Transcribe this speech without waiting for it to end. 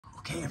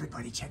Okay,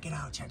 everybody, check it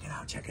out, check it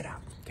out, check it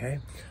out. Okay?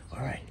 All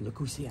right, look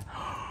who's here.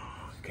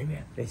 Come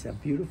here. There's a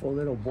beautiful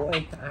little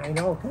boy. I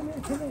know. Come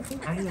here, come here, come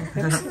here. I know.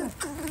 Come here.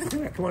 Come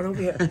here. Come on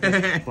over here.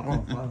 Come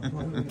on.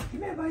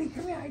 Come here, buddy.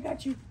 Come here. I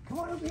got you. Come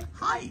on over here.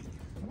 Hi.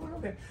 Come on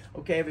over here.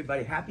 Okay,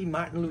 everybody. Happy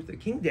Martin Luther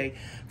King Day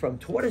from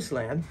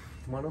Tortoiseland.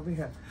 Come on over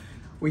here.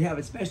 We have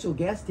a special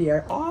guest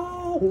here.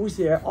 Oh, who's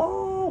here?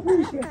 Oh,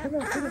 who's here? Come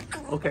here, come here.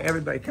 Okay,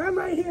 everybody, come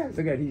right here.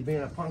 Look at he's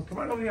being a punk. Come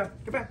on over here.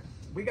 Come back.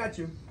 We got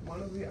you. Come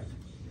on over here.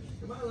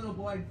 Come on, little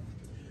boy.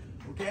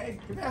 Okay,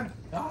 come here.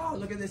 Oh,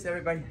 look at this,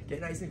 everybody.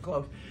 Get nice and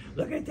close.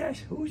 Look at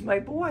this. Who's my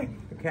boy?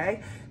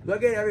 Okay,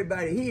 look at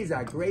everybody. He's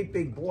a great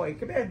big boy.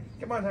 Come in.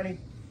 Come on, honey.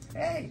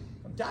 Hey,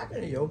 I'm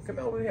talking to you. Come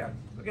over here.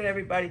 Look at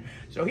everybody.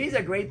 So he's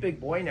a great big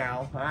boy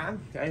now, huh?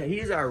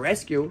 He's our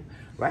rescue.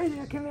 Right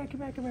here. Come here.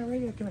 Come here. Come here.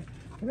 Right here. Come here.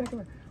 Come here. Come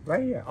here.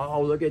 Right here.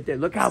 Oh, look at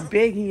that. Look how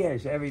big he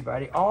is,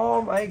 everybody.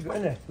 Oh, my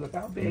goodness. Look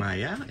how big.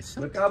 My eyes.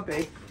 Look how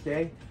big.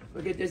 Okay.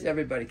 Look at this,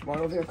 everybody. Come on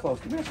over here close.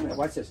 Come here, come here.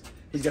 Watch this.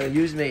 He's going to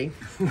use me.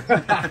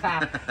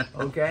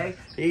 Okay?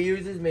 He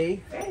uses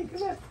me. Hey, come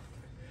here.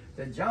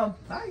 The jump.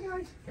 Hi,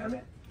 guys. Come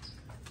here.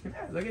 Come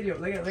here. Look at you.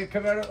 Look at it.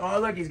 Come here. Oh,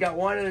 look. He's got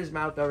one in his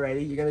mouth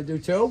already. You going to do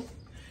two?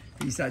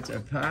 He's such a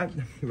pot.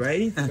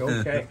 Ready?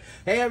 Okay.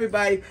 Hey,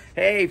 everybody.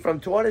 Hey,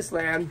 from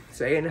Tortoiseland,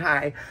 saying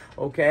hi.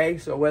 Okay?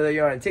 So whether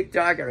you're on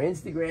TikTok or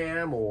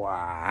Instagram or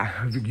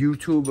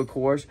YouTube, of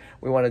course,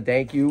 we want to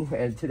thank you.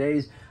 And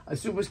today's a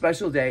super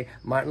special day,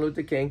 Martin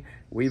Luther King.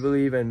 We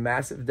believe in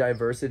massive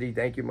diversity.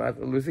 Thank you,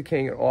 Martin Luther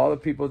King, and all the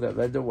people that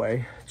led the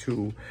way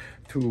to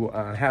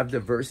have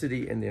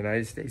diversity in the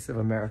United States of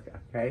America,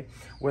 okay?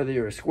 Whether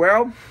you're a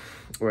squirrel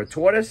or a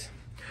tortoise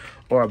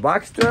or a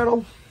box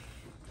turtle,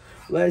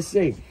 let's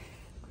see,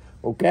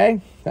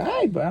 okay?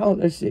 Hi, pal,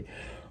 let's see.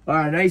 All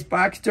right, nice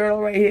box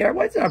turtle right here.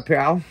 What's up,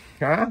 pal?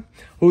 Huh?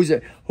 Who's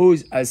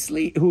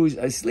asleep? Who's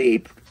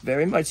asleep?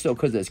 Very much so,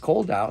 because it's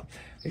cold out.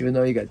 Even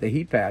though you got the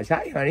heat pads.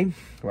 Hi, honey.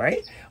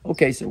 Right?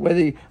 Okay, so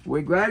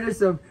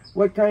regardless of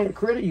what kind of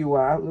critter you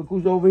are, look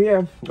who's over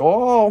here.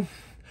 Oh,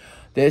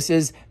 this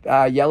is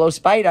yellow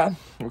spider.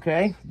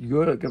 Okay?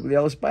 You look at the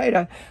yellow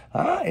spider.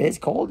 It's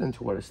cold in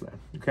Tortoiseland.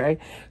 Okay?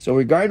 So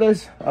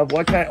regardless of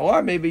what kind,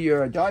 or maybe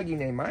you're a doggy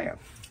named Maya.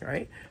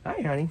 Right?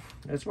 Hi, honey.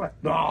 That's what.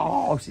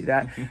 Oh, see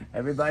that?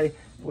 Everybody,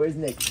 where's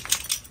Nick?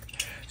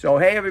 So,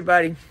 hey,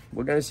 everybody.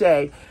 We're going to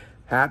say,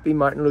 Happy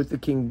Martin Luther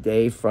King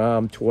Day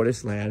from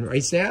Tortoiseland.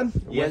 Right, Sam?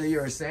 Yes. Whether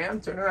you're a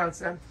Sam, turn around,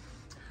 Sam.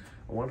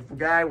 A wonderful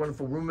guy,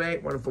 wonderful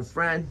roommate, wonderful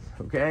friend,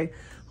 okay?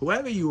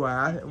 Whoever you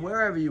are, and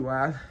wherever you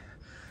are,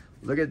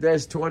 look at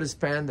this tortoise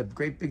pen, the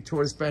great big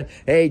tortoise pen.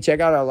 Hey, check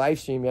out our live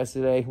stream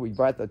yesterday. We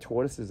brought the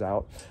tortoises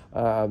out,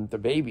 the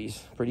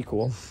babies. Pretty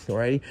cool,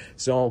 alrighty?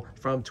 So,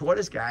 from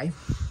Tortoise Guy,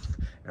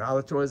 and all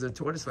the tortoises of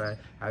Tortoiseland,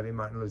 Happy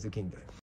Martin Luther King Day.